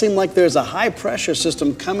Seems like there's a high pressure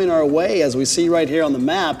system coming our way, as we see right here on the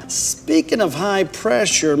map. Speaking of high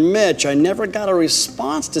pressure, Mitch, I never got a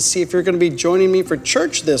response to see if you're going to be joining me for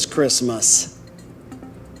church this Christmas.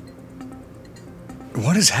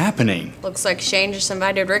 What is happening? Looks like Shane just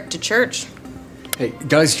invited Rick to church. Hey,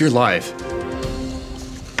 guys, you're live.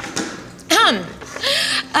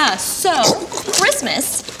 So,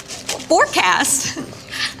 Christmas forecast,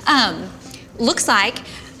 looks like...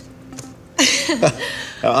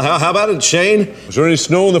 How about it, Shane? Is there any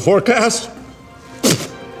snow in the forecast?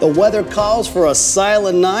 The weather calls for a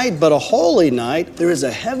silent night, but a holy night. There is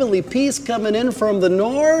a heavenly peace coming in from the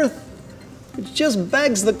north. It just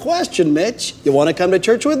begs the question, Mitch. You want to come to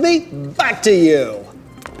church with me? Back to you.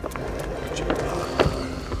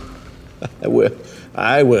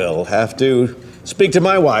 I will have to speak to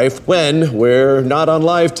my wife when we're not on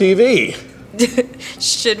live TV.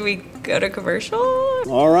 Should we go to commercial?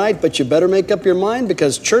 All right, but you better make up your mind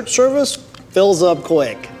because church service fills up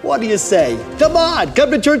quick. What do you say? Come on, come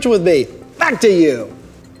to church with me. Back to you.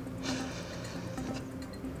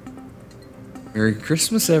 Merry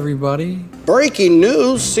Christmas, everybody. Breaking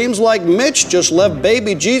news. Seems like Mitch just left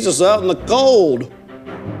baby Jesus out in the cold.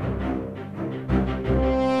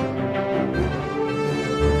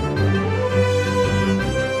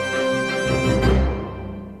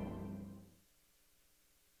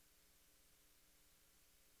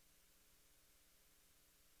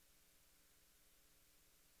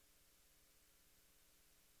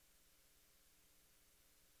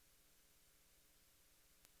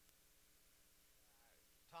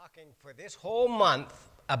 Talking for this whole month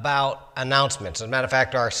about announcements. As a matter of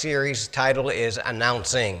fact, our series title is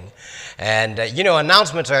Announcing. And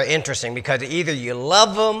announcements are interesting because either you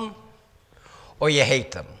love them or you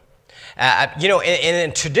hate them.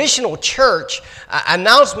 In traditional church,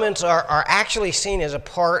 announcements are actually seen as a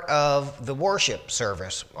part of the worship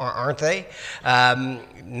service, aren't they?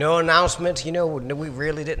 No announcements, we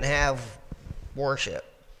really didn't have worship.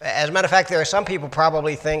 As a matter of fact, there are some people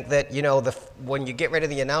probably think that, when you get rid of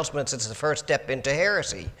the announcements, it's the first step into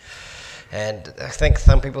heresy. And I think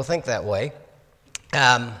some people think that way.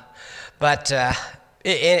 But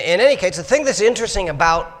in any case, the thing that's interesting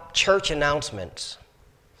about church announcements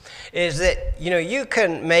is that, you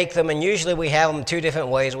can make them, and usually we have them two different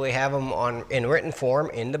ways. We have them in written form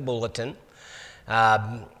in the bulletin.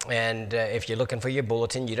 And if you're looking for your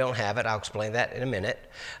bulletin, you don't have it. I'll explain that in a minute.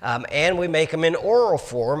 And we make them in oral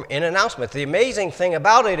form in announcements. The amazing thing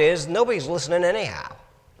about it is nobody's listening anyhow.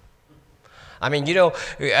 I mean,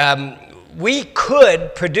 we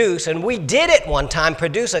could produce, and we did at one time,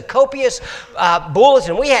 produce a copious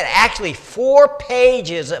bulletin. We had actually 4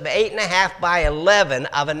 pages of 8.5 by 11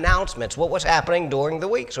 of announcements, what was happening during the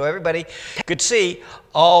week, so everybody could see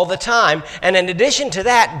all the time. And in addition to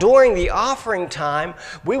that, during the offering time,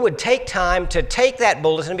 we would take time to take that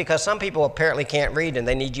bulletin because some people apparently can't read and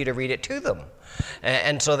they need you to read it to them.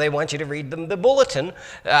 And so they want you to read them the bulletin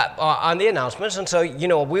on the announcements. And so,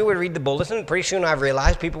 we would read the bulletin. And pretty soon I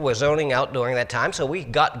realized people were zoning out during that time. So we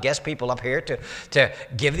got guest people up here to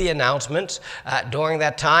give the announcements during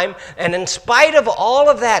that time. And in spite of all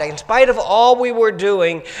of that, in spite of all we were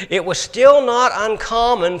doing, it was still not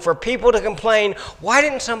uncommon for people to complain, why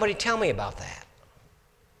didn't somebody tell me about that?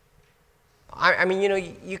 I mean,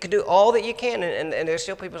 you can do all that you can. And there's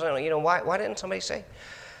still people saying, why didn't somebody say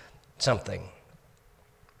something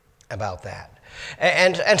about that?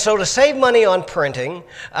 And so to save money on printing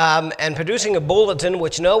and producing a bulletin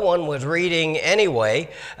which no one was reading anyway,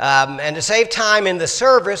 and to save time in the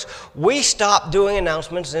service, we stopped doing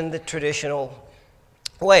announcements in the traditional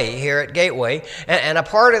way here at Gateway. And a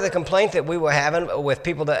part of the complaint that we were having with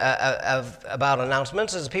people about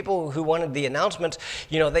announcements is people who wanted the announcements,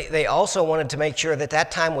 they also wanted to make sure that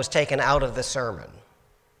time was taken out of the sermon.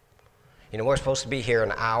 We're supposed to be here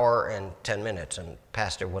an hour and 10 minutes, and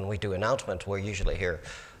Pastor, when we do announcements, we're usually here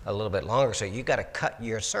a little bit longer, so you got to cut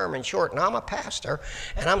your sermon short. Now, I'm a pastor,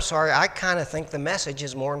 and I'm sorry, I kind of think the message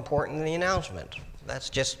is more important than the announcement. That's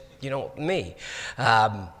just, me.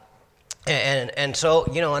 And so,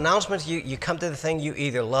 announcements, you come to the thing, you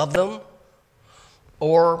either love them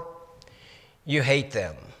or you hate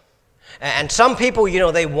them. And some people,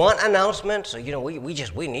 they want announcements. We need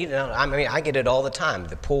announcements. I mean, I get it all the time.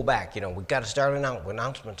 The pull back, we've got to start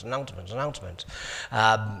announcements.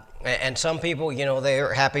 And some people,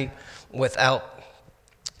 they're happy without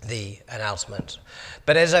the announcements.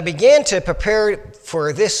 But as I began to prepare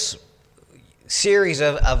for this series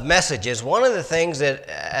of messages, one of the things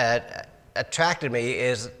that attracted me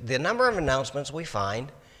is the number of announcements we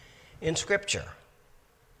find in Scripture.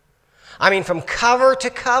 I mean, from cover to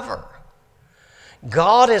cover,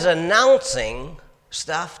 God is announcing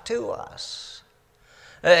stuff to us.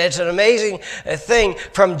 It's an amazing thing.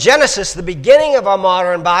 From Genesis, the beginning of our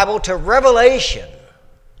modern Bible, to Revelation,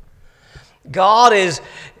 God is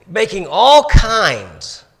making all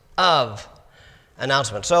kinds of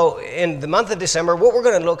announcements. So in the month of December, what we're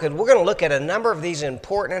going to look at a number of these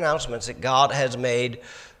important announcements that God has made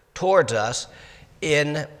towards us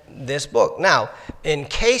in this book. Now, in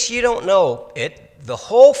case you don't know it, the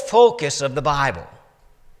whole focus of the Bible,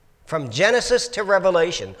 from Genesis to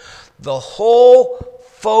Revelation, the whole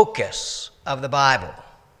focus of the Bible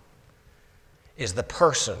is the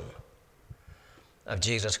person of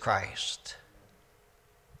Jesus Christ.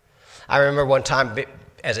 I remember one time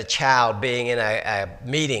as a child being in a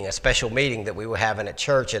meeting, a special meeting that we were having at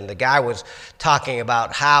church, and the guy was talking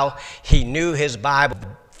about how he knew his Bible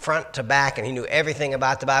front to back, and he knew everything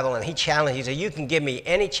about the Bible, and he challenged, he said, you can give me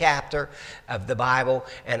any chapter of the Bible,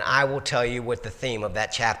 and I will tell you what the theme of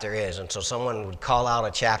that chapter is. And so someone would call out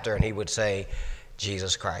a chapter, and he would say,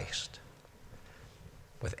 Jesus Christ.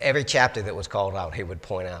 With every chapter that was called out, he would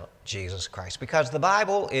point out Jesus Christ, because the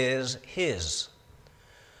Bible is his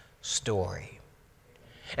story.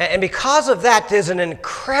 And because of that, there's an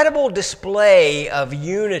incredible display of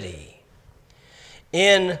unity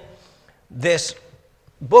in this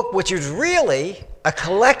book, which is really a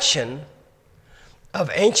collection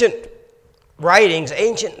of ancient writings,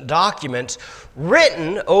 ancient documents,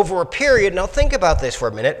 written over a period, now think about this for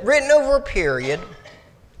a minute, written over a period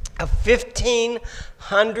of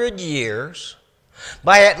 1,500 years,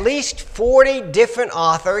 by at least 40 different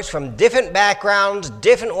authors from different backgrounds,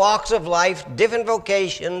 different walks of life, different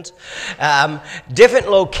vocations, different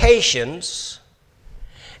locations,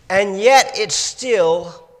 and yet it's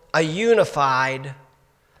still a unified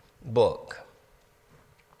book.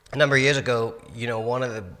 A number of years ago, one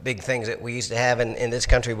of the big things that we used to have in this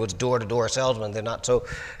country was door-to-door salesmen. They're not so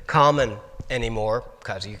common anymore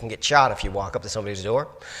because you can get shot if you walk up to somebody's door.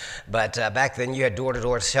 But back then you had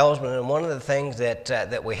door-to-door salesmen, and one of the things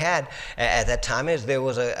that we had at that time is there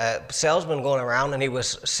was a salesman going around, and he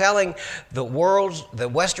was selling the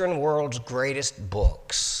Western world's greatest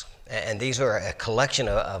books. And these are a collection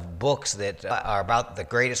of books that are about the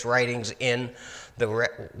greatest writings in the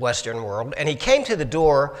Western world. And he came to the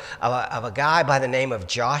door of a guy by the name of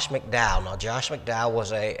Josh McDowell. Now, Josh McDowell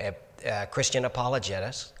was a Christian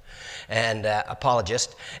apologist, and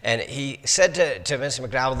he said to Mr.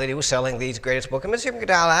 McDowell that he was selling these greatest books. And Mr.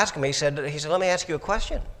 McDowell asked him, he said, let me ask you a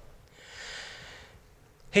question.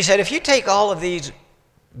 He said, if you take all of these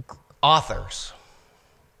authors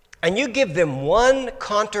and you give them one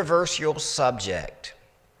controversial subject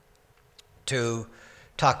to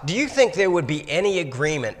talk, do you think there would be any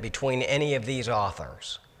agreement between any of these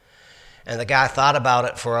authors? And the guy thought about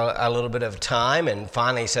it for a little bit of time, and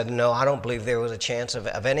finally said, no, I don't believe there was a chance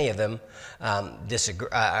of any of them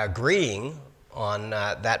agreeing on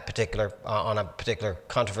a particular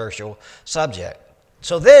controversial subject.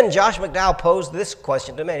 So then Josh McDowell posed this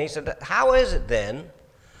question to me, and he said, how is it then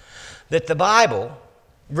that the Bible,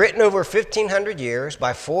 written over 1,500 years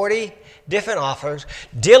by 40 different authors,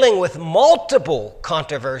 dealing with multiple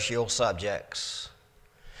controversial subjects,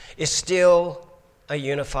 is still a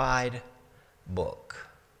unified book?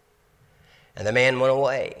 And the man went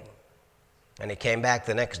away, and he came back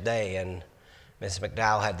the next day, and Ms.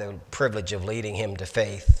 McDowell had the privilege of leading him to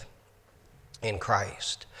faith in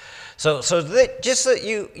Christ. So that just so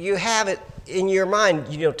you have it in your mind,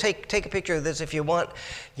 take a picture of this if you want.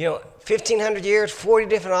 1,500 years, 40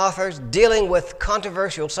 different authors dealing with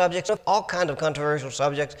controversial subjects, all kinds of controversial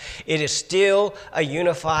subjects. It is still a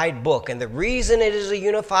unified book. And the reason it is a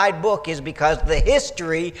unified book is because the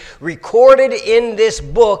history recorded in this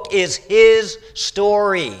book is his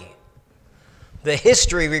story. The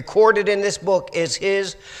history recorded in this book is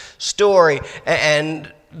his story.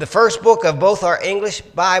 And the first book of both our English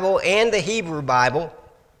Bible and the Hebrew Bible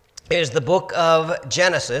is the book of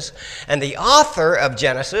Genesis. And the author of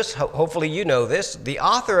Genesis, hopefully you know this, the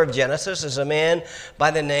author of Genesis is a man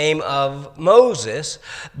by the name of Moses.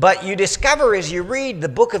 But you discover as you read the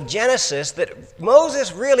book of Genesis that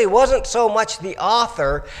Moses really wasn't so much the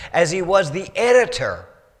author as he was the editor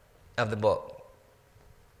of the book.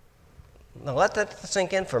 Now let that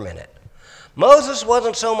sink in for a minute. Moses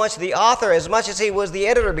wasn't so much the author as much as he was the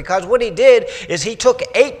editor, because what he did is he took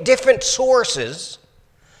 8 different sources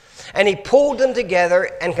and he pulled them together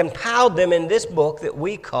and compiled them in this book that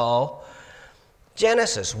we call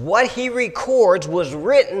Genesis. What he records was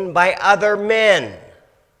written by other men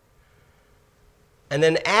and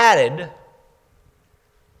then added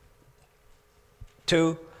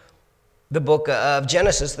to the book of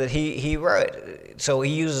Genesis that he wrote. So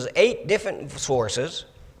he uses 8 different sources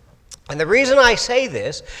And the reason I say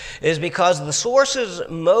this is because the sources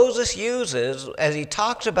Moses uses as he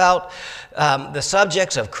talks about the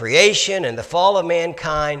subjects of creation and the fall of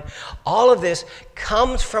mankind, all of this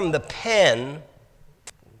comes from the pen,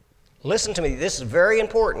 listen to me, this is very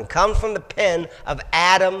important, comes from the pen of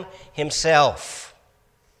Adam himself.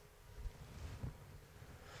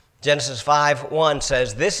 Genesis 5:1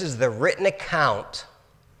 says, "This is the written account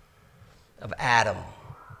of Adam."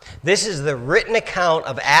 This is the written account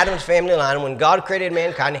of Adam's family line. When God created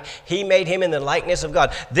mankind, he made him in the likeness of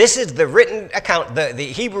God. This is the written account. The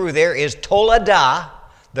Hebrew there is Toledah,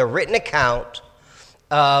 the written account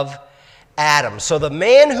of Adam. So the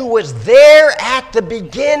man who was there at the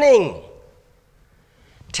beginning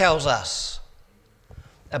tells us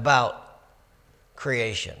about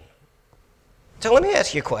creation. So let me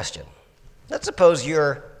ask you a question. Let's suppose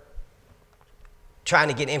you're trying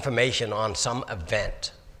to get information on some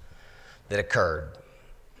event that occurred.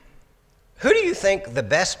 Who do you think the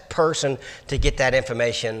best person to get that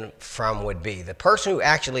information from would be? The person who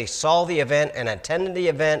actually saw the event and attended the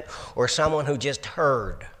event, or someone who just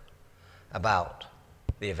heard about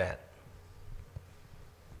the event?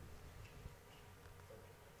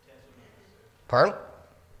 Pardon?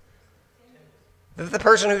 The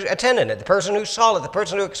person who attended it, the person who saw it, the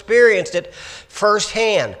person who experienced it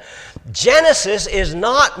firsthand. Genesis is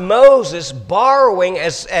not Moses borrowing,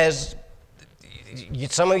 as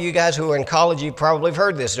some of you guys who are in college, you probably have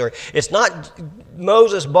heard this story. It's not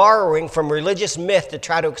Moses borrowing from religious myth to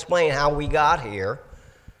try to explain how we got here.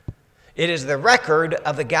 It is the record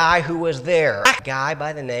of the guy who was there, a guy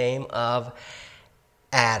by the name of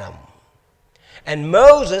Adam. And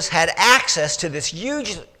Moses had access to this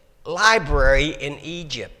huge library in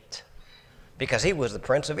Egypt because he was the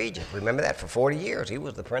prince of Egypt. Remember that? For 40 years, he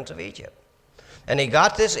was the prince of Egypt. And he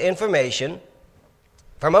got this information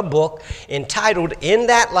from a book entitled in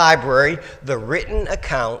that library, The Written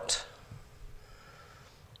Account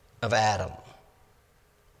of Adam.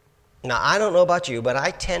 Now, I don't know about you, but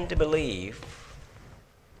I tend to believe,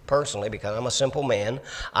 personally, because I'm a simple man,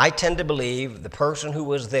 I tend to believe the person who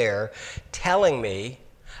was there telling me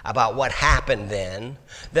about what happened then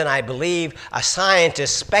I believe a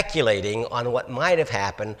scientist speculating on what might have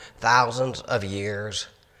happened thousands of years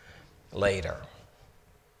later.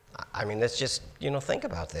 I mean, let's just, think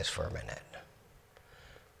about this for a minute.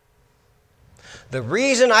 The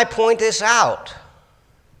reason I point this out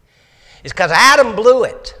is because Adam blew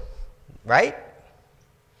it, right?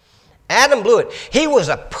 Adam blew it. He was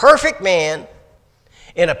a perfect man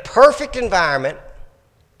in a perfect environment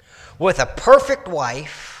with a perfect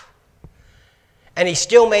wife, and he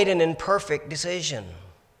still made an imperfect decision.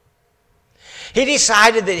 He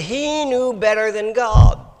decided that he knew better than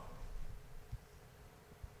God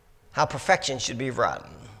how perfection should be run.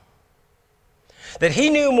 That he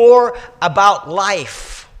knew more about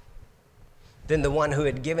life than the one who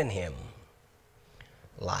had given him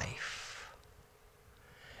life.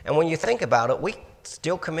 And when you think about it, we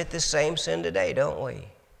still commit this same sin today, don't we?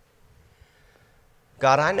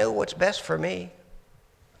 God, I know what's best for me.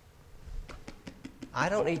 I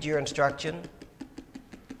don't need your instruction.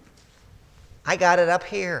 I got it up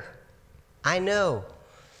here. I know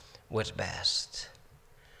what's best.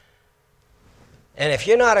 And if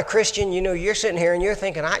you're not a Christian, you're sitting here and you're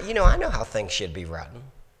thinking, I know how things should be run.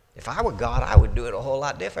 If I were God, I would do it a whole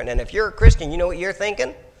lot different. And if you're a Christian, you know what you're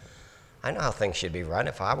thinking? I know how things should be run.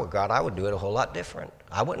 If I were God, I would do it a whole lot different.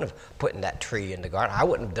 I wouldn't have put that tree in the garden. I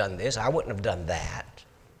wouldn't have done this. I wouldn't have done that.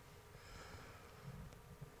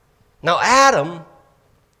 Now, Adam,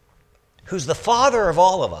 who's the father of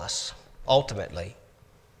all of us, ultimately,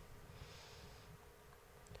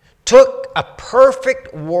 took a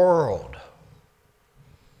perfect world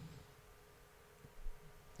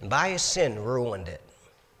and by his sin ruined it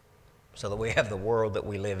so that we have the world that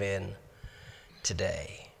we live in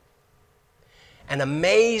today. And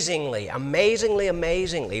amazingly,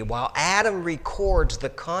 while Adam records the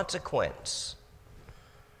consequence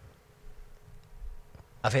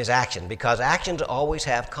of his action, because actions always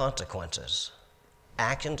have consequences.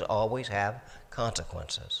 Actions always have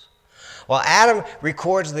consequences. While Adam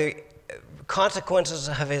records the consequences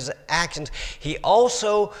of his actions, he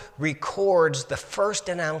also records the first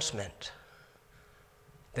announcement,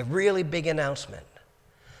 the really big announcement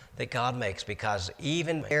that God makes, because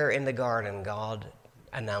even there in the garden, God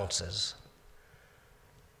announces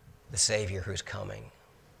the Savior who's coming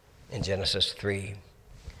in Genesis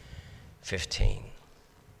 3:15.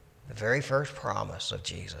 The very first promise of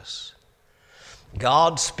Jesus.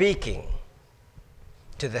 God speaking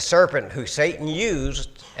to the serpent who Satan used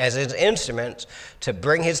as his instruments to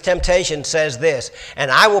bring his temptation, says this,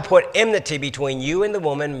 "And I will put enmity between you and the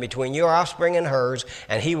woman, between your offspring and hers,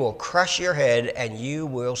 and he will crush your head, and you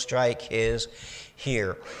will strike his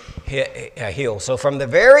heel." So from the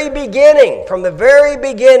very beginning,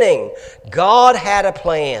 God had a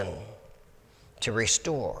plan to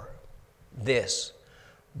restore this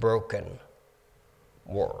broken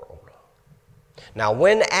world. Now,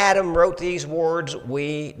 when Adam wrote these words,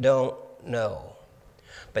 we don't know.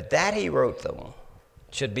 But that he wrote them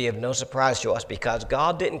should be of no surprise to us, because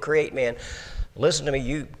God didn't create man. Listen to me,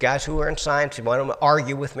 you guys who are in science, you want to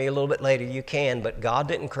argue with me a little bit later, you can, but God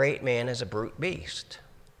didn't create man as a brute beast.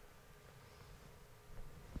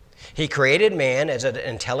 He created man as an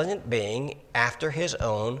intelligent being after his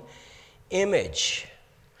own image.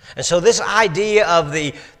 And so this idea of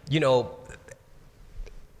the,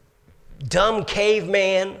 dumb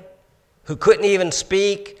caveman who couldn't even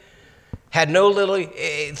speak, had no little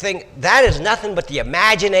thing, that is nothing but the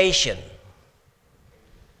imagination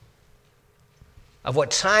of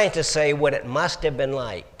what scientists say what it must have been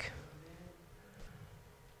like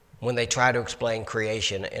when they try to explain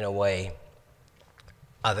creation in a way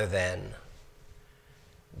other than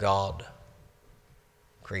God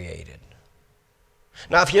created.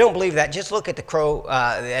 Now, if you don't believe that, just look at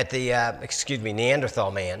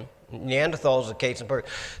Neanderthal man. Neanderthal is a case in point.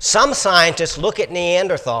 Some scientists look at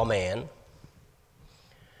Neanderthal man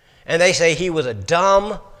and they say he was a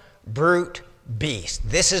dumb, brute beast.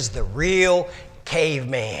 This is the real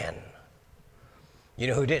caveman.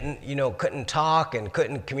 Who didn't, couldn't talk and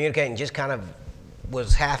couldn't communicate and just kind of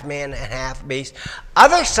was half man and half beast.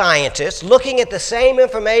 Other scientists, looking at the same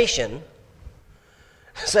information,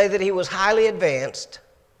 say that he was highly advanced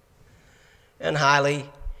and highly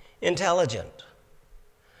intelligent.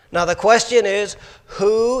 Now the question is,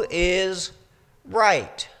 who is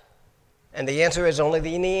right? And the answer is only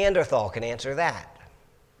the Neanderthal can answer that.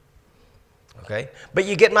 Okay? But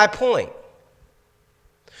you get my point.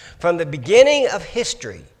 From the beginning of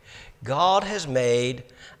history, God has made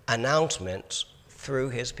announcements through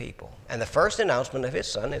his people. And the first announcement of his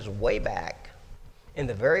Son is way back in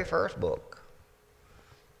the very first book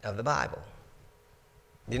of the Bible.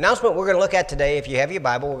 The announcement we're going to look at today, if you have your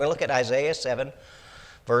Bible, we're going to look at Isaiah 7,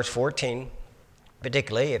 verse 14.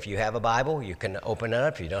 Particularly, if you have a Bible, you can open it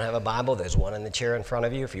up. If you don't have a Bible, there's one in the chair in front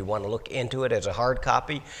of you. If you want to look into it as a hard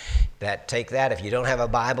copy, take that. If you don't have a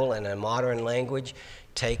Bible in a modern language,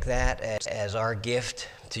 take that as our gift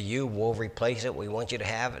to you. We'll replace it. We want you to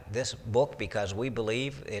have this book because we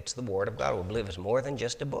believe it's the Word of God. We believe it's more than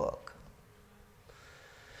just a book.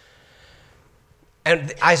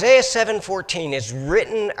 And Isaiah 7:14 is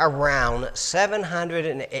written around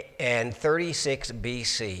 736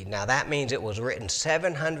 BC. Now that means it was written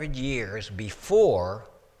 700 years before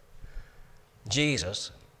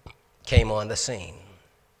Jesus came on the scene.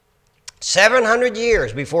 700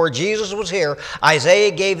 years before Jesus was here,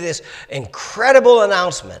 Isaiah gave this incredible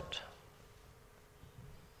announcement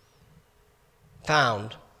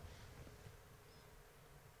found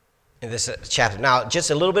in this chapter. Now, just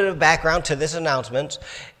a little bit of background to this announcement.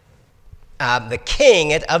 The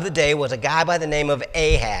king of the day was a guy by the name of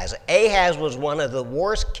Ahaz. Ahaz was one of the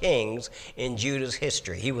worst kings in Judah's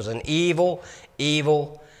history. He was an evil,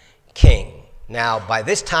 evil king. Now, by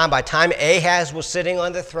the time Ahaz was sitting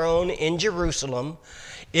on the throne in Jerusalem,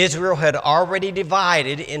 Israel had already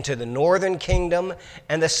divided into the northern kingdom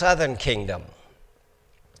and the southern kingdom.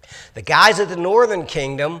 The guys of the northern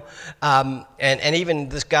kingdom, and even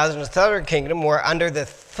the guys in the southern kingdom, were under the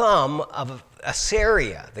thumb of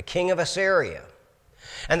Assyria, the king of Assyria.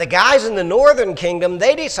 And the guys in the northern kingdom,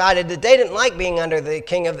 they decided that they didn't like being under the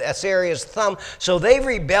king of Assyria's thumb, so they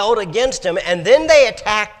rebelled against him, and then they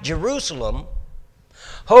attacked Jerusalem,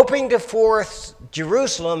 hoping to force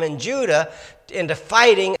Jerusalem and Judah into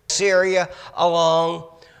fighting Assyria along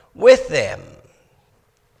with them.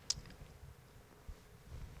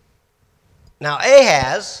 Now,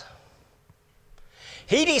 Ahaz,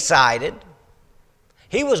 he decided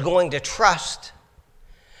he was going to trust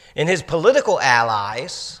in his political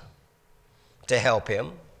allies to help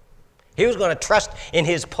him. He was going to trust in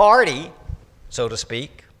his party, so to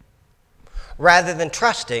speak, rather than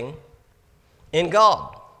trusting in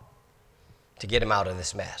God to get him out of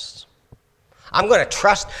this mess. I'm going to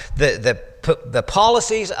trust the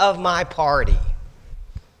policies of my party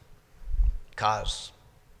because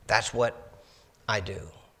that's what I do.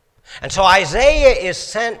 And so Isaiah is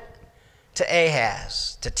sent to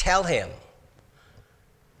Ahaz to tell him,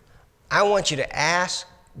 I want you to ask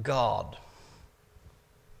God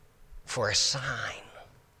for a sign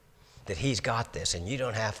that he's got this and you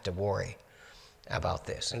don't have to worry about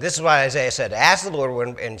this. And this is why Isaiah said, ask the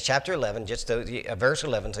Lord, in chapter 11, verse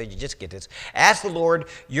 11, so you just get this. Ask the Lord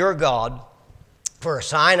your God for a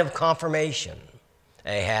sign of confirmation,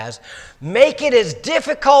 Ahaz. Make it as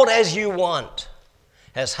difficult as you want,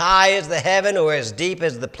 as high as the heaven or as deep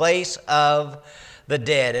as the place of the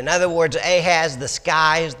dead. In other words, Ahaz, the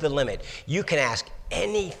sky is the limit. You can ask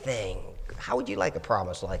anything. How would you like a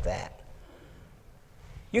promise like that?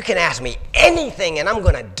 You can ask me anything and I'm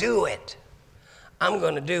going to do it. I'm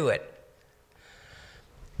going to do it.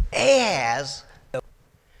 Ahaz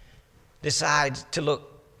decides to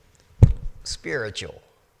look spiritual,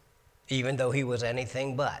 even though he was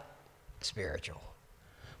anything but spiritual.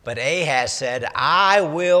 But Ahaz said, I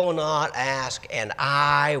will not ask and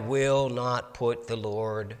I will not put the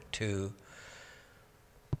Lord to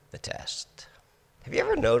the test. Have you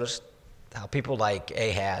ever noticed how people like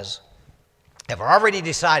Ahaz they've already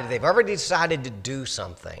decided to do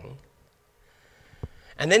something,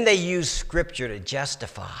 and then they use Scripture to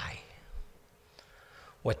justify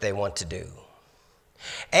what they want to do?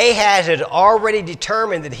 Ahaz had already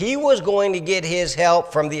determined that he was going to get his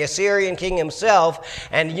help from the Assyrian king himself,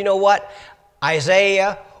 and you know what?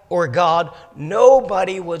 Isaiah or God,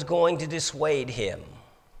 nobody was going to dissuade him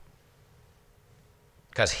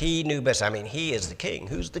because he knew best. I mean, he is the king.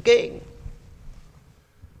 Who's the king?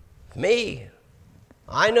 Me.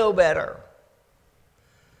 I know better.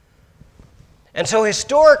 And so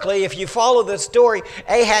historically, if you follow the story,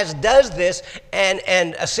 Ahaz does this,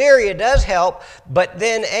 and Assyria does help, but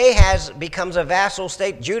then Ahaz becomes a vassal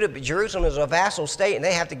state. Jerusalem is a vassal state, and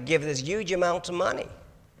they have to give this huge amounts of money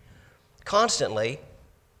constantly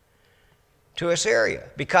to Assyria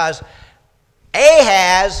because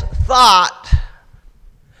Ahaz thought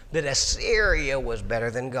that Assyria was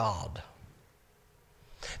better than God.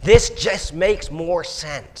 This just makes more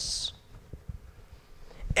sense.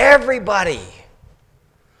 Everybody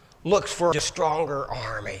looks for a stronger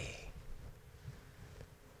army.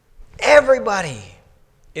 Everybody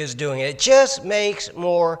is doing it. It just makes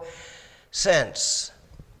more sense.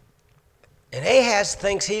 And Ahaz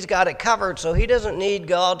thinks he's got it covered, so he doesn't need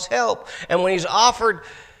God's help. And when he's offered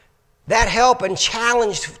that help and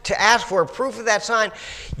challenged to ask for a proof of that sign,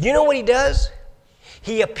 you know what he does?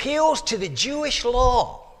 He appeals to the Jewish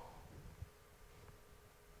law.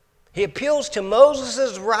 He appeals to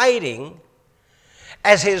Moses' writing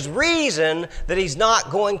as his reason that he's not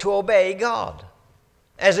going to obey God,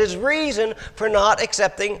 as his reason for not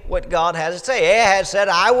accepting what God has to say. Ahaz said,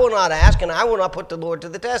 I will not ask and I will not put the Lord to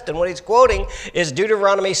the test. And what he's quoting is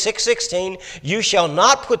Deuteronomy 6:16, you shall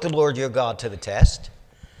not put the Lord your God to the test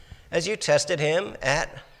as you tested him at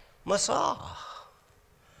Massah.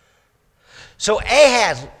 So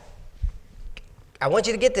Ahaz, I want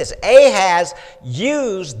you to get this. Ahaz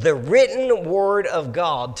used the written word of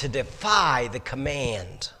God to defy the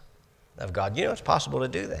command of God. You know it's possible to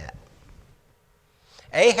do that.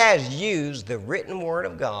 Ahaz used the written word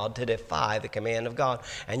of God to defy the command of God.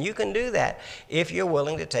 And you can do that if you're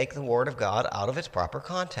willing to take the word of God out of its proper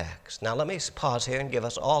context. Now let me pause here and give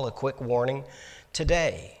us all a quick warning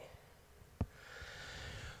today.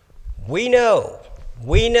 We know,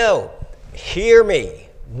 hear me,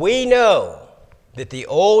 we know that the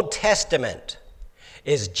Old Testament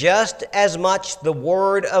is just as much the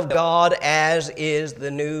Word of God as is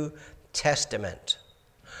the New Testament.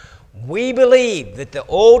 We believe that the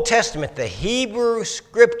Old Testament, the Hebrew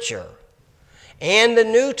Scripture, and the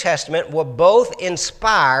New Testament were both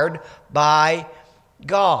inspired by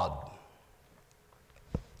God.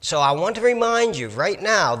 So I want to remind you right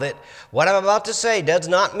now that what I'm about to say does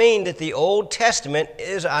not mean that the Old Testament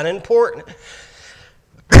is unimportant.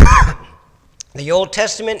 The Old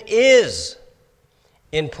Testament is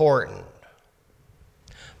important.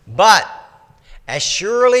 But as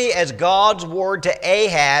surely as God's word to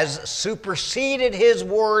Ahaz superseded his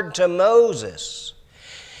word to Moses,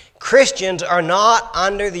 Christians are not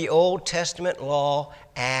under the Old Testament law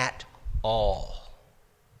at all.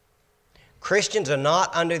 Christians are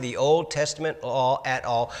not under the Old Testament law at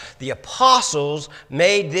all. The apostles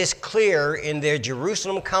made this clear in their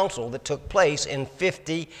Jerusalem council that took place in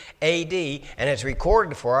 50 AD, and it's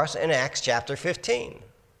recorded for us in Acts chapter 15.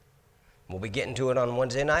 We'll be getting to it on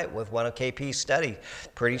Wednesday night with one of KP's studies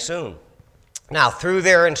pretty soon. Now, through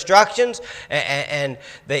their instructions, and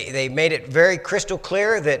they made it very crystal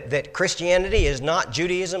clear that Christianity is not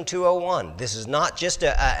Judaism 201. This is not just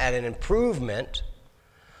an improvement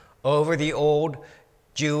over the old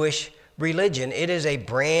Jewish religion. It is a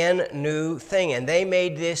brand new thing, and they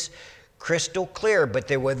made this crystal clear. But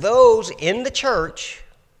there were those in the church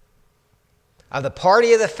of the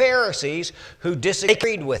party of the Pharisees who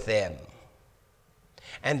disagreed with them.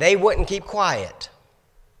 And they wouldn't keep quiet.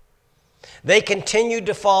 They continued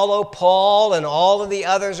to follow Paul and all of the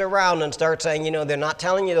others around and start saying, they're not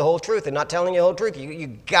telling you the whole truth. They're not telling you the whole truth. You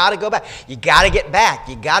got to go back. You got to get back.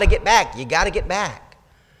 You got to get back. You got to get back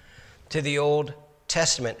to the Old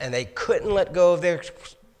Testament. And they couldn't let go of their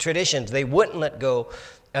traditions. They wouldn't let go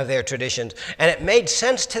of their traditions. And it made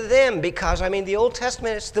sense to them because, the Old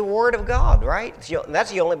Testament is the Word of God, right?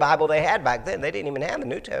 That's the only Bible they had back then. They didn't even have the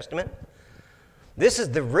New Testament. This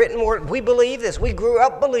is the written word. We believe this. We grew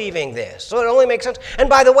up believing this. So it only makes sense. And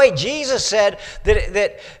by the way, Jesus said that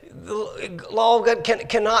the law of God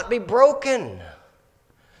cannot be broken.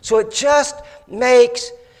 So it just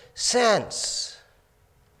makes sense.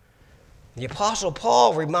 The Apostle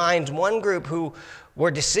Paul reminds one group who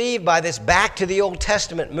were deceived by this back to the Old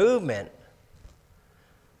Testament movement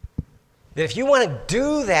that if you want to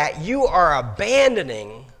do that, you are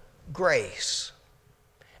abandoning grace.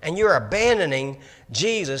 And you're abandoning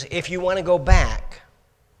Jesus if you want to go back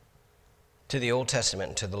to the Old Testament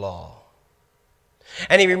and to the law.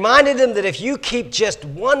 And he reminded them that if you keep just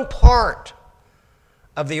one part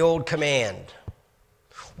of the old command,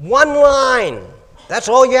 one line, that's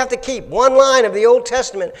all you have to keep, one line of the Old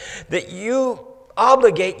Testament, that you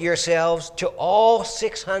obligate yourselves to all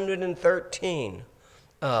 613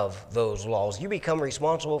 of those laws. You become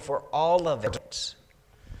responsible for all of it.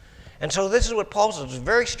 And so this is what Paul says,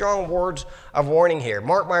 very strong words of warning here.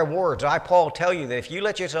 Mark my words, I, Paul, tell you that if you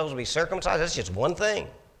let yourselves be circumcised, that's just one thing.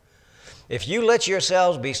 If you let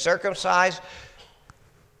yourselves be circumcised,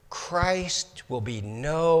 Christ will be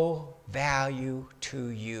no value to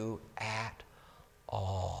you at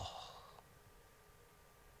all.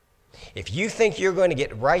 If you think you're going to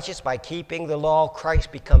get righteous by keeping the law,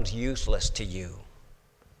 Christ becomes useless to you.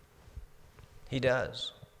 He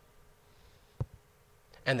does.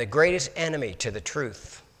 And the greatest enemy to the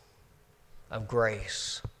truth of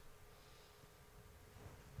grace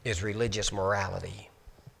is religious morality.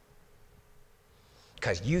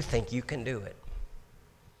 Because you think you can do it.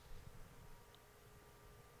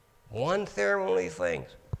 One ceremony thing,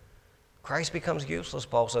 Christ becomes useless,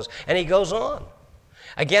 Paul says. And he goes on.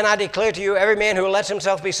 Again, I declare to you, every man who lets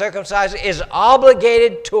himself be circumcised is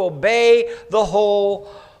obligated to obey the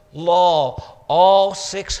whole law. All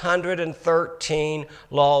 613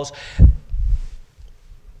 laws.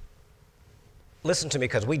 Listen to me,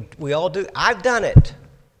 because we all do. I've done it.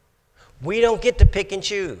 We don't get to pick and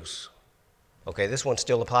choose. Okay, this one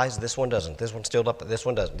still applies, this one doesn't. This one still applies, this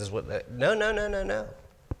one doesn't. This one, no.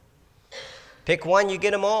 Pick one, you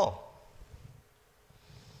get them all.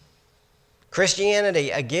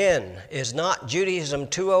 Christianity, again, is not Judaism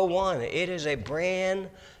 201. It is a brand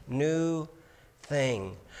new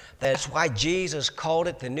thing. That's why Jesus called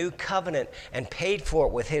it the new covenant and paid for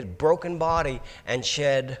it with his broken body and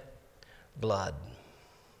shed blood.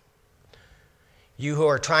 You who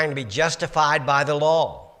are trying to be justified by the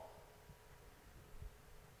law,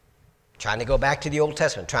 trying to go back to the Old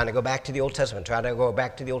Testament,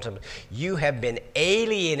 you have been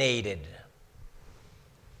alienated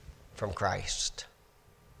from Christ.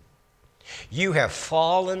 You have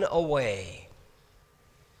fallen away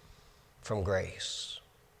from grace.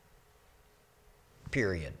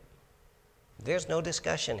 Period. There's no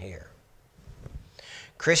discussion here.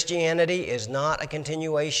 Christianity is not a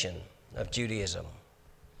continuation of Judaism.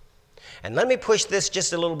 And let me push this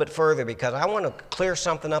just a little bit further, because I want to clear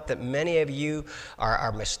something up that many of you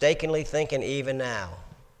are mistakenly thinking even now.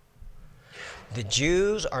 The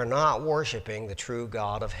Jews are not worshiping the true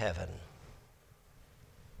God of heaven.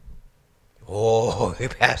 Oh,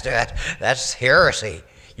 Pastor, that's heresy.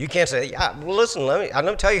 You can't say, yeah, well, listen, I'm going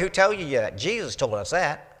to tell you who told you that. Jesus told us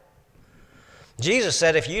that. Jesus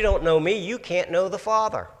said, if you don't know me, you can't know the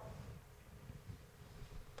Father.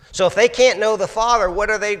 So if they can't know the Father, what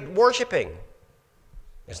are they worshiping?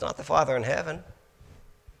 It's not the Father in heaven.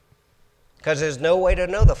 Because there's no way to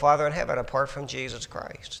know the Father in heaven apart from Jesus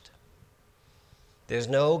Christ. There's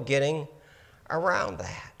no getting around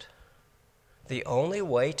that. The only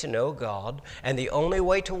way to know God and the only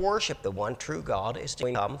way to worship the one true God is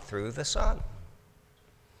to come through the Son.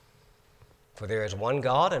 For there is one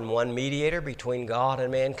God and one mediator between God and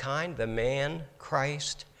mankind, the man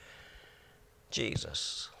Christ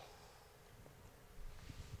Jesus.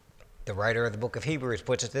 The writer of the book of Hebrews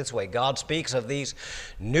puts it this way: God speaks of these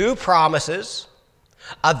new promises,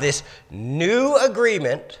 of this new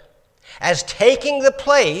agreement, as taking the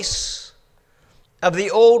place of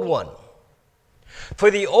the old one. For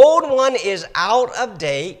the old one is out of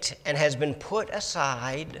date and has been put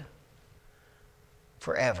aside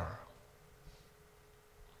forever.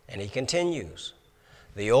 And he continues,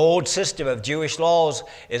 The old system of Jewish laws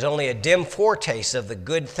is only a dim foretaste of the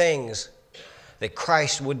good things that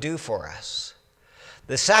Christ would do for us.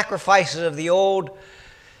 The sacrifices of the old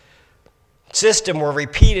system were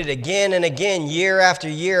repeated again and again, year after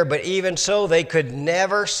year, but even so, they could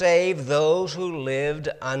never save those who lived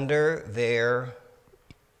under their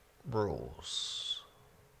rules.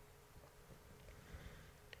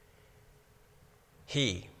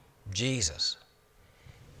 He, Jesus,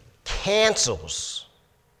 cancels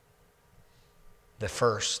the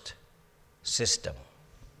first system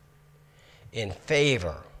in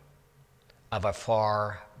favor of a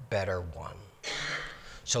far better one.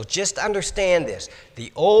 So just understand this.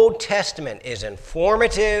 The Old Testament is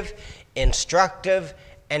informative, instructive,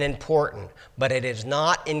 and important, but it is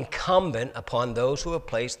not incumbent upon those who have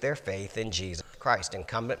placed their faith in Jesus Christ.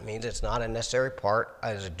 Incumbent means it's not a necessary part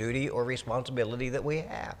as a duty or responsibility that we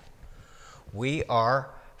have. We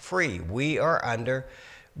are free. We are under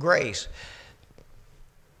grace.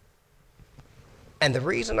 And the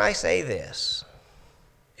reason I say this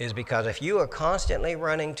is because if you are constantly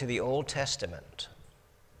running to the Old Testament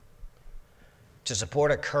to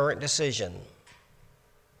support a current decision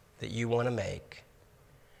that you want to make,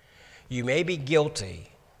 you may be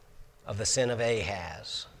guilty of the sin of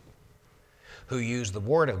Ahaz, who used the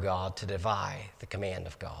Word of God to defy the command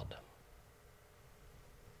of God.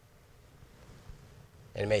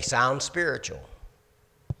 And it may sound spiritual,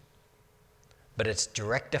 but it's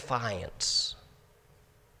direct defiance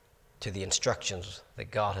to the instructions that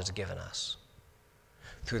God has given us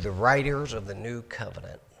through the writers of the New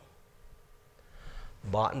Covenant,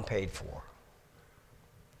 bought and paid for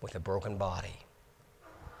with a broken body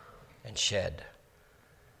and shed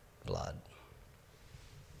blood.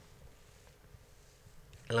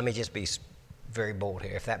 And let me just be very bold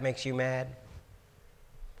here. If that makes you mad,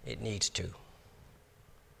 it needs to.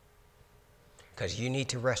 Because you need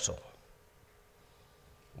to wrestle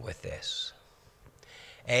with this.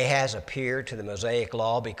 Ahaz appeared to the Mosaic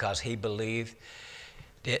law because he believed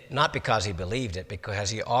it, not because he believed it, because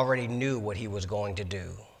he already knew what he was going to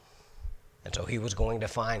do. And so he was going to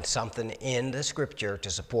find something in the Scripture to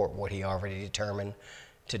support what he already determined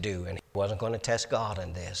to do. And he wasn't going to test God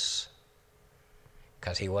in this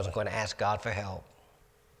because he wasn't going to ask God for help.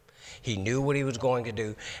 He knew what he was going to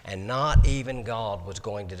do, and not even God was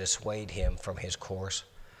going to dissuade him from his course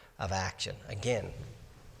of action. Again,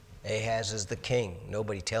 Ahaz is the king.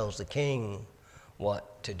 Nobody tells the king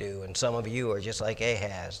what to do. And some of you are just like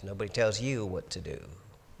Ahaz. Nobody tells you what to do.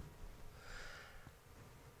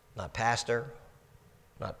 Not pastor,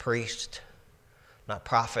 not priest, not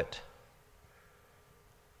prophet,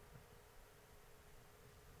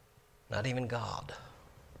 not even God.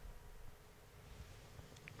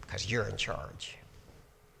 Because you're in charge.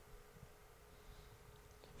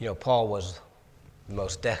 You know, Paul was the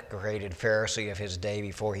most decorated Pharisee of his day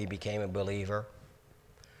before he became a believer.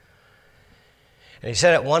 And he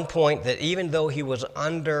said at one point that even though he was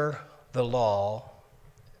under the law,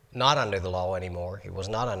 not under the law anymore, he was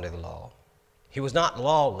not under the law. He was not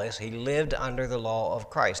lawless, he lived under the law of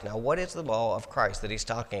Christ. Now, what is the law of Christ that he's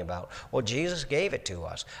talking about? Well, Jesus gave it to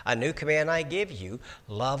us. A new command I give you,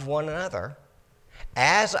 love one another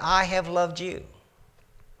as I have loved you.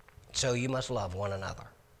 So you must love one another.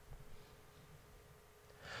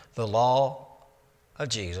 The law of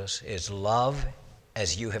Jesus is love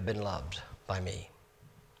as you have been loved by me.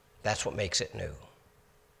 That's what makes it new.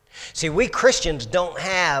 See, we Christians don't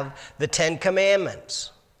have the 10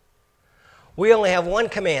 Commandments. We only have one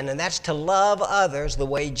command, and that's to love others the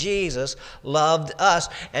way Jesus loved us.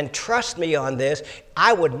 And trust me on this,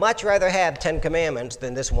 I would much rather have 10 Commandments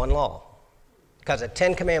than this one law. Because the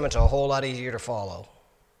 10 Commandments are a whole lot easier to follow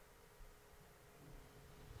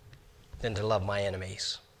than to love my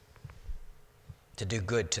enemies, to do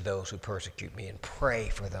good to those who persecute me, and pray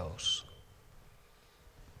for those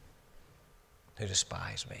who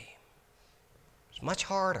despise me. It's much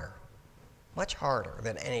harder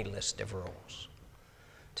than any list of rules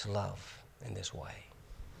to love in this way.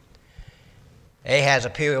 Ahaz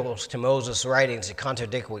appeals to Moses' writings to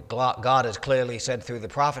contradict what God has clearly said through the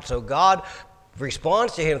prophet. So God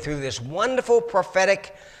responds to him through this wonderful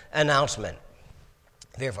prophetic announcement.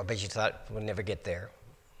 Therefore, I bet you thought we'll never get there.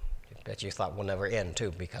 I bet you thought we'll never end,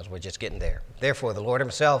 too, because we're just getting there. Therefore, the Lord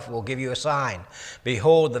himself will give you a sign.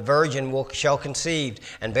 Behold, the virgin shall conceive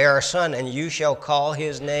and bear a son, and you shall call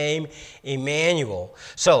his name Emmanuel.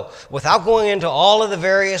 So, without going into all of the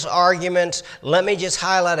various arguments, let me just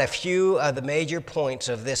highlight a few of the major points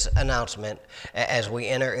of this announcement as we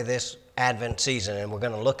enter this Advent season, and we're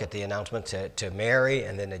going to look at the announcement to Mary,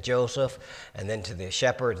 and then to Joseph, and then to the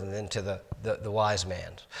shepherds, and then to the wise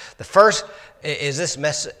men. The first is this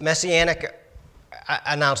messianic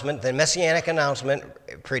announcement. The messianic announcement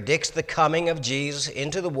predicts the coming of Jesus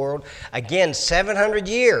into the world, again, 700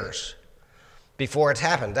 years before it's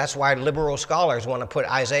happened. That's why liberal scholars want to put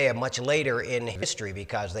Isaiah much later in history,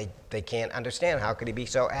 because they can't understand how could he be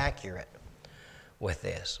so accurate with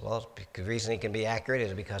this. Well, the reason he can be accurate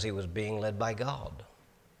is because he was being led by God.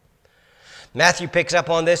 Matthew picks up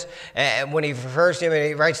on this when he refers to him, and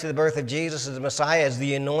he writes to the birth of Jesus as the Messiah, as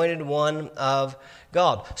the anointed one of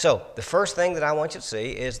God. So the first thing that I want you to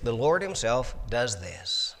see is the Lord himself does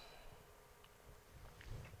this.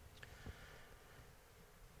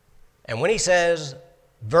 And when he says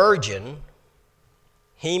virgin,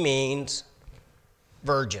 he means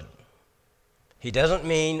virgin. He doesn't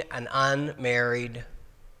mean an unmarried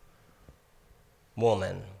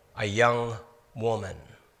woman, a young woman.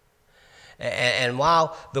 And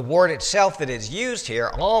while the word itself that is used here,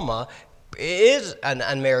 Alma, is an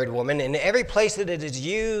unmarried woman, in every place that it is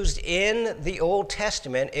used in the Old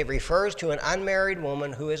Testament, it refers to an unmarried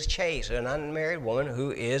woman who is chaste, an unmarried woman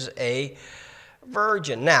who is a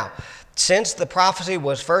virgin. Now, since the prophecy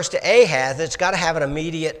was first to Ahaz, it's got to have an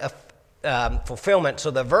immediate fulfillment. So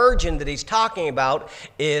the virgin that he's talking about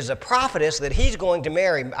is a prophetess that he's going to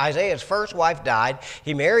marry. Isaiah's first wife died.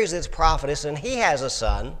 He marries this prophetess, and he has a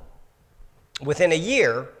son within a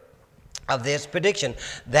year of this prediction.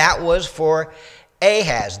 That was for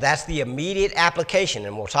Ahaz. That's the immediate application,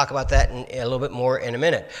 and we'll talk about that a little bit more in a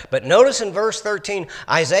minute. But notice in verse 13,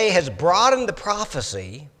 Isaiah has broadened the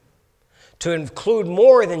prophecy to include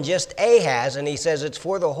more than just Ahaz, and he says it's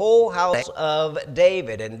for the whole house of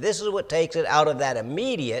David. And this is what takes it out of that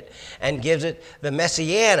immediate and gives it the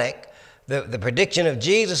messianic, the prediction of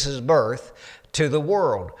Jesus' birth to the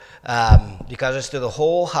world, because it's to the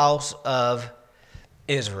whole house of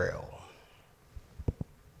Israel.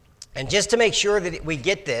 And just to make sure that we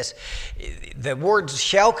get this, the word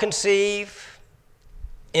shall conceive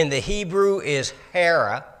in the Hebrew is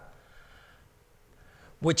hera,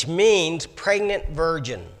 which means pregnant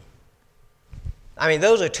virgin. I mean,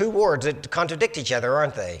 those are two words that contradict each other,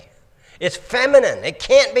 aren't they? It's feminine. It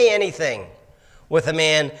can't be anything with a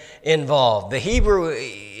man involved. The Hebrew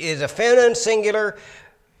is a feminine singular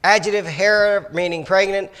adjective, hera, meaning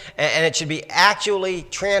pregnant, and it should be actually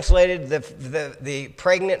translated the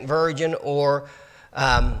pregnant virgin, or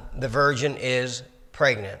the virgin is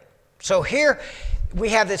pregnant. So here we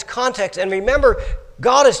have this context, and remember,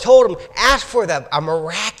 God has told him, ask for a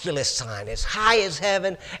miraculous sign, as high as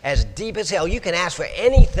heaven, as deep as hell. You can ask for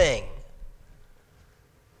anything.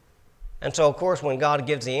 And so, of course, when God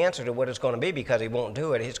gives the answer to what it's going to be, because he won't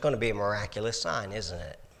do it, it's going to be a miraculous sign, isn't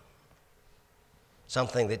it?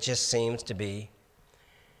 Something that just seems to be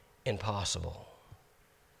impossible.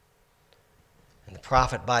 And the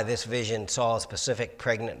prophet, by this vision, saw a specific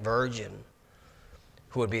pregnant virgin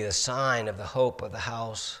who would be the sign of the hope of the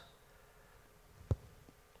house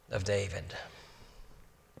of David.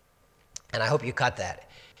 And I hope you caught that.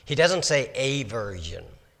 He doesn't say a virgin.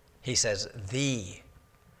 He says the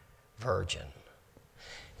virgin.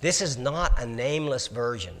 This is not a nameless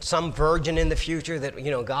virgin. Some virgin in the future that,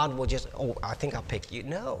 God will just, I think I'll pick you.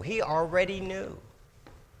 No, he already knew.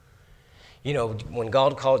 When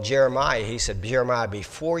God called Jeremiah, he said, Jeremiah,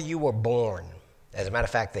 before you were born. As a matter of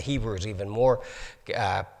fact, the Hebrew is even more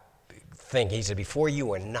thing. He said, before you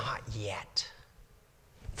were not yet.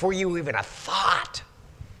 Before you even a thought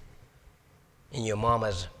in your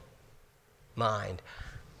mama's mind,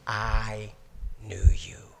 I knew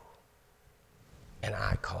you, and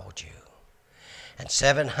I called you. And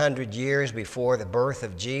 700 years before the birth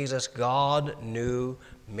of Jesus, God knew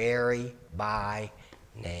Mary by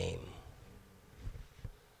name.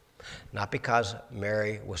 Not because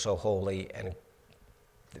Mary was so holy, and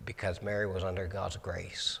because Mary was under God's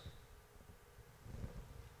grace.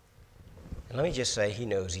 And let me just say, he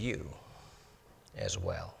knows you as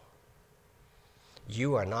well.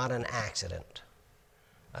 You are not an accident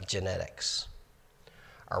of genetics,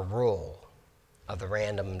 a roll of the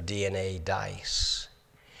random DNA dice.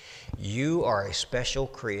 You are a special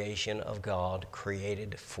creation of God,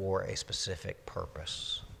 created for a specific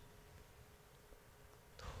purpose.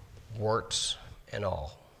 Warts and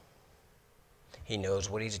all. He knows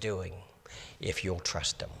what he's doing if you'll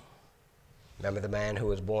trust him. Remember the man who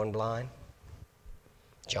was born blind?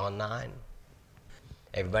 John 9.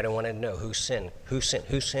 Everybody wanted to know who sinned. Who sinned?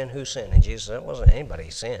 Who sinned? Who sinned? And Jesus said, it wasn't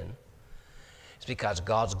anybody's sin. It's because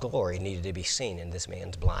God's glory needed to be seen in this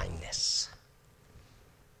man's blindness.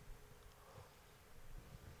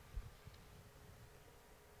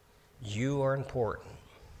 You are important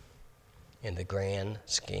in the grand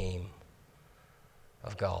scheme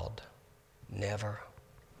of God. Never,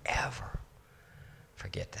 ever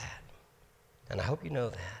forget that. And I hope you know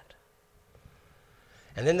that.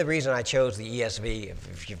 And then the reason I chose the ESV,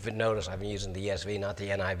 if you've noticed, I've been using the ESV, not the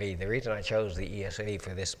NIV. The reason I chose the ESV for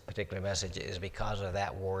this particular message is because of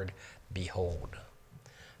that word, behold.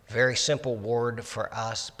 Very simple word for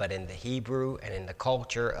us, but in the Hebrew and in the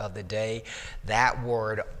culture of the day, that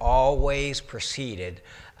word always preceded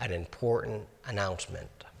an important announcement.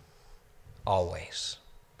 Always.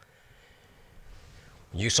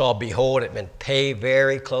 When you saw behold, it meant pay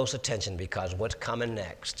very close attention, because what's coming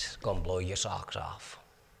next is going to blow your socks off.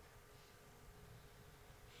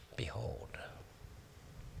 Behold.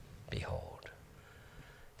 Behold.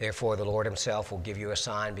 Therefore the Lord himself will give you a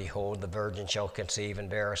sign. Behold, the virgin shall conceive and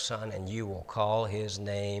bear a son, and you will call his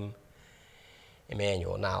name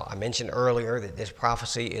Emmanuel. Now, I mentioned earlier that this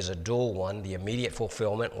prophecy is a dual one. The immediate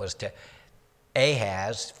fulfillment was to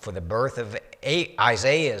Ahaz for the birth of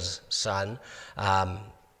Isaiah's son,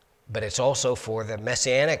 but it's also for the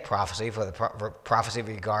messianic prophecy, for the prophecy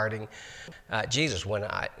regarding Jesus. When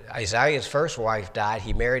Isaiah's first wife died,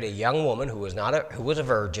 he married a young woman who was a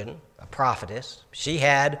virgin, a prophetess. She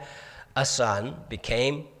had a son,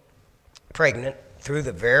 became pregnant through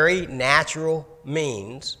the very natural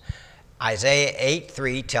means. Isaiah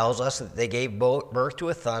 8:3 tells us that they gave birth to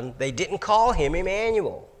a son. They didn't call him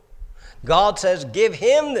Emmanuel. God says, give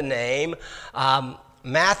him the name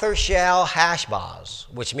Maher-shalal Hashbaz,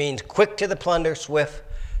 which means quick to the plunder, swift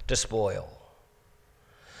to spoil.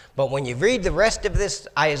 But when you read the rest of this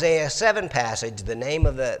Isaiah 7 passage, the name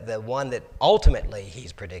of the one that ultimately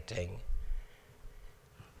he's predicting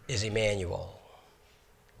is Emmanuel,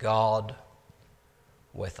 God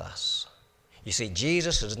with us. You see,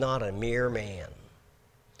 Jesus is not a mere man.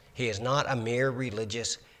 He is not a mere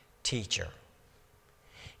religious teacher.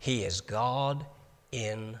 He is God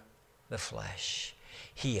in the flesh.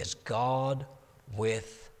 He is God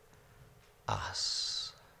with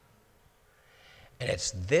us. And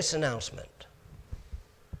it's this announcement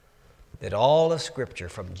that all of Scripture,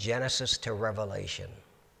 from Genesis to Revelation,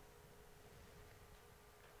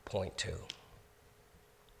 point to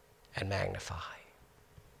and magnify.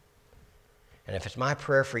 And if it's my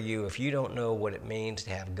prayer for you, if you don't know what it means to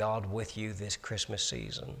have God with you this Christmas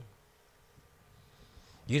season,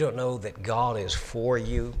 you don't know that God is for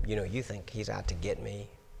you. You know, you think he's out to get me.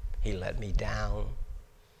 He let me down.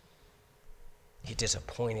 He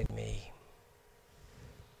disappointed me.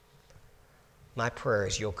 My prayer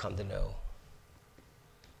is you'll come to know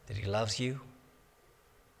that he loves you,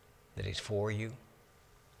 that he's for you,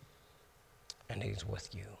 and he's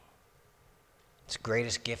with you. It's the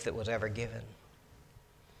greatest gift that was ever given.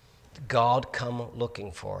 God come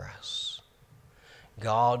looking for us.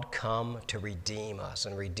 God come to redeem us.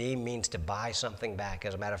 And redeem means to buy something back.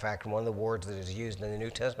 As a matter of fact, one of the words that is used in the New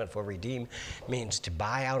Testament for redeem means to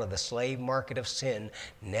buy out of the slave market of sin,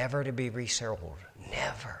 never to be resold.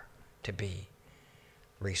 Never to be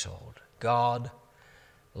resold. God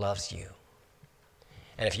loves you.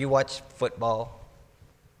 And if you watch football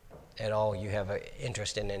at all, you have an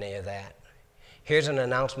interest in any of that, here's an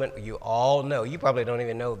announcement you all know. You probably don't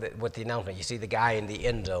even know what the announcement. You see the guy in the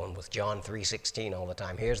end zone with John 3:16 all the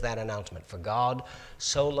time. Here's that announcement. For God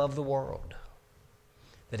so loved the world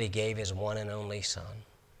that he gave his one and only Son,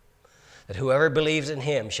 that whoever believes in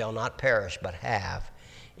him shall not perish but have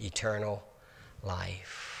eternal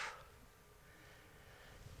life.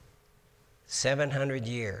 700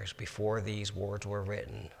 years before these words were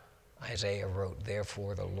written, Isaiah wrote,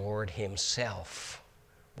 therefore the Lord himself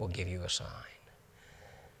will give you a sign.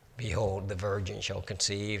 Behold, the virgin shall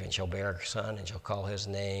conceive and shall bear a son and shall call his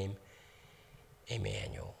name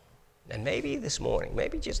Emmanuel. And maybe this morning,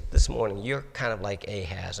 maybe just this morning, you're kind of like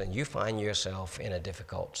Ahaz and you find yourself in a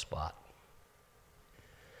difficult spot.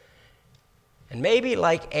 And maybe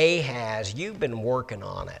like Ahaz, you've been working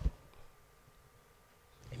on it.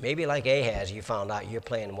 And maybe like Ahaz, you found out your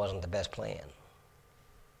plan wasn't the best plan.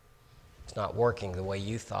 It's not working the way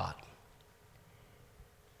you thought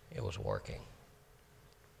it was working.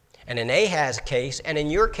 And in Ahaz's case, and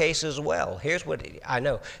in your case as well, here's what I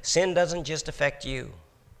know. Sin doesn't just affect you.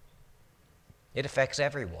 It affects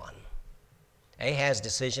everyone. Ahaz's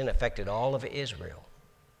decision affected all of Israel.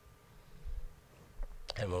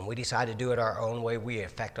 And when we decide to do it our own way, we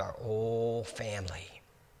affect our whole family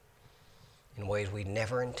in ways we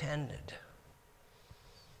never intended.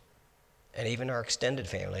 And even our extended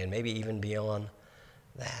family, and maybe even beyond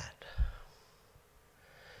that.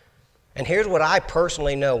 And here's what I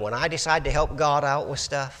personally know. When I decide to help God out with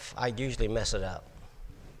stuff, I usually mess it up.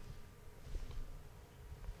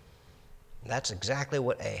 That's exactly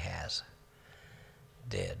what Ahaz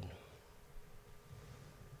did.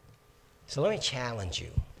 So let me challenge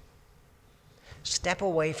you. Step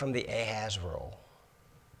away from the Ahaz role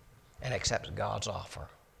and accept God's offer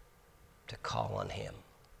to call on him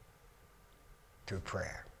through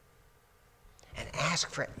prayer. And ask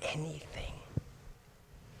for anything.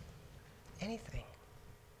 Anything.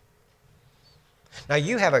 Now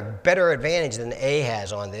you have a better advantage than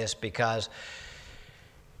Ahaz on this because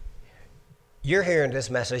you're hearing this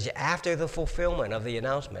message after the fulfillment of the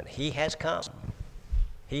announcement. He has come.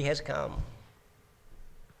 He has come.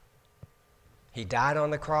 He died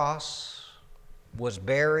on the cross, was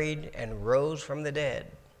buried, and rose from the dead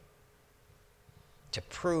to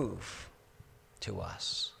prove to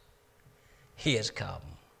us he has come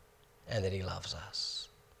and that he loves us.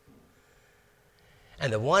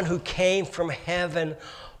 And the one who came from heaven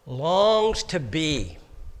longs to be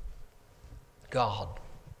God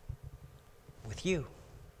with you.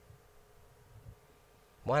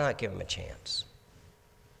 Why not give him a chance?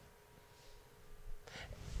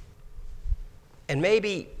 And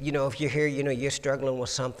maybe, if you're here, you're struggling with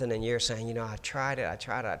something and you're saying, I tried it, I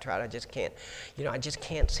just can't, I just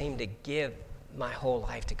can't seem to give my whole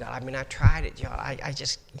life to God. I mean, I tried it, I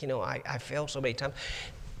just, I failed so many times.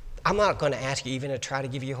 I'm not going to ask you even to try to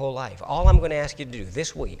give your whole life. All I'm going to ask you to do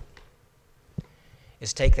this week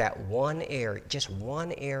is take that one area, just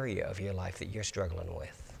one area of your life that you're struggling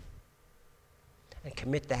with, and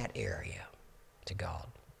commit that area to God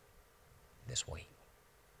this week.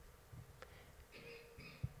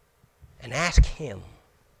 And ask him.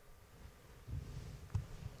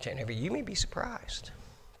 Jennifer, you may be surprised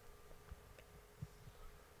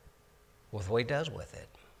with what he does with it.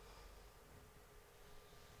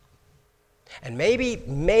 And maybe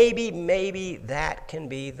that can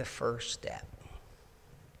be the first step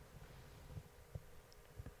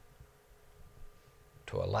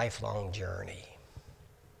to a lifelong journey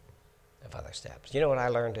of other steps. You know what I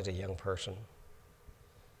learned as a young person?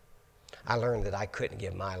 I learned that I couldn't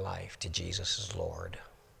give my life to Jesus as Lord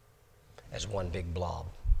as one big blob.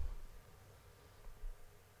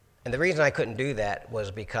 And the reason I couldn't do that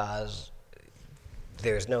was because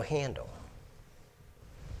there's no handle.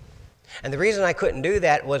 And the reason I couldn't do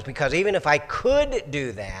that was because even if I could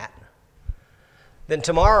do that, then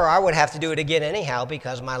tomorrow I would have to do it again anyhow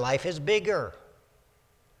because my life is bigger.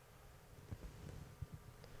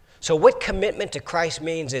 So what commitment to Christ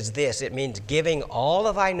means is this. It means giving all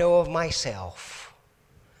of I know of myself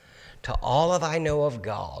to all of I know of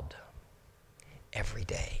God every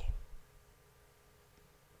day.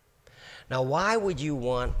 Now, why would you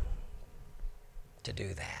want to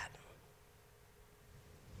do that?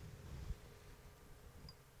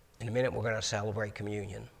 In a minute, we're going to celebrate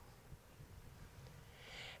communion.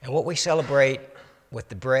 And what we celebrate with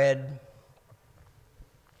the bread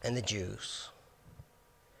and the juice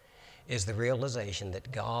is the realization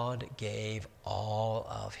that God gave all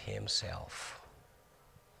of himself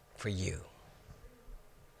for you.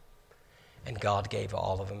 And God gave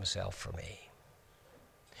all of himself for me.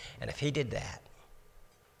 And if he did that,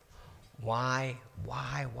 why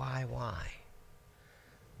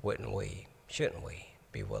shouldn't we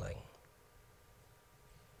be willing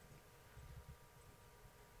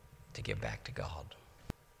to give back to God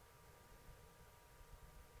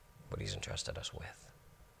what he's entrusted us with?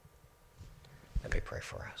 Let me pray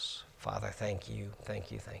for us. Father, thank you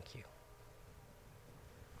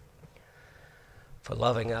for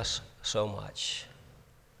loving us so much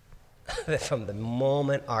that from the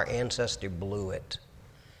moment our ancestor blew it,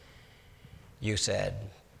 you said,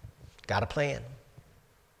 got a plan.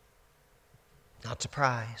 Not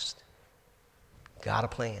surprised. Got a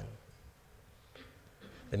plan.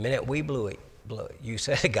 The minute we blew it, you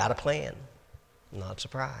said, got a plan. Not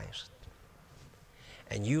surprised.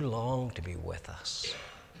 And you long to be with us.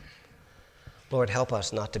 Lord, help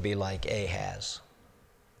us not to be like Ahaz,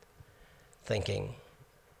 thinking,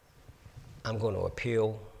 I'm going to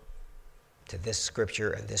appeal to this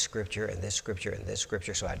scripture and this scripture and this scripture and this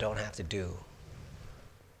scripture so I don't have to do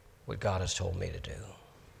what God has told me to do.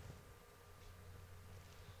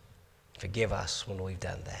 Forgive us when we've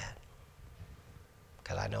done that,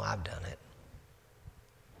 because I know I've done it.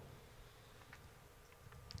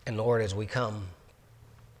 And Lord, as we come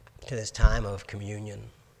to this time of communion,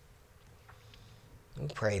 we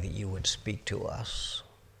pray that you would speak to us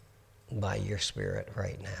by your Spirit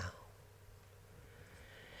right now.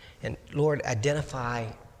 And Lord, identify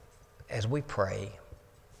as we pray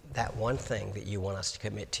that one thing that you want us to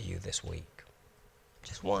commit to you this week.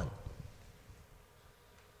 Just one.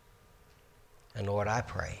 And Lord, I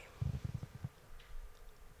pray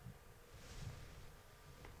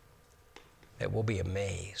that we'll be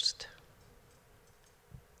amazed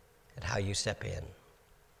at how you step in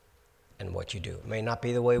and what you do. It may not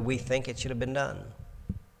be the way we think it should have been done,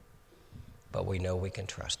 but we know we can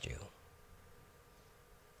trust you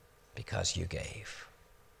because you gave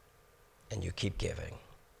and you keep giving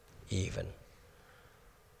even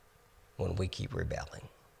when we keep rebelling.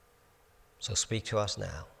 So speak to us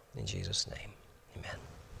now in Jesus' name. Amen.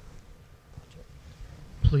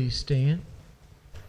 Please stand.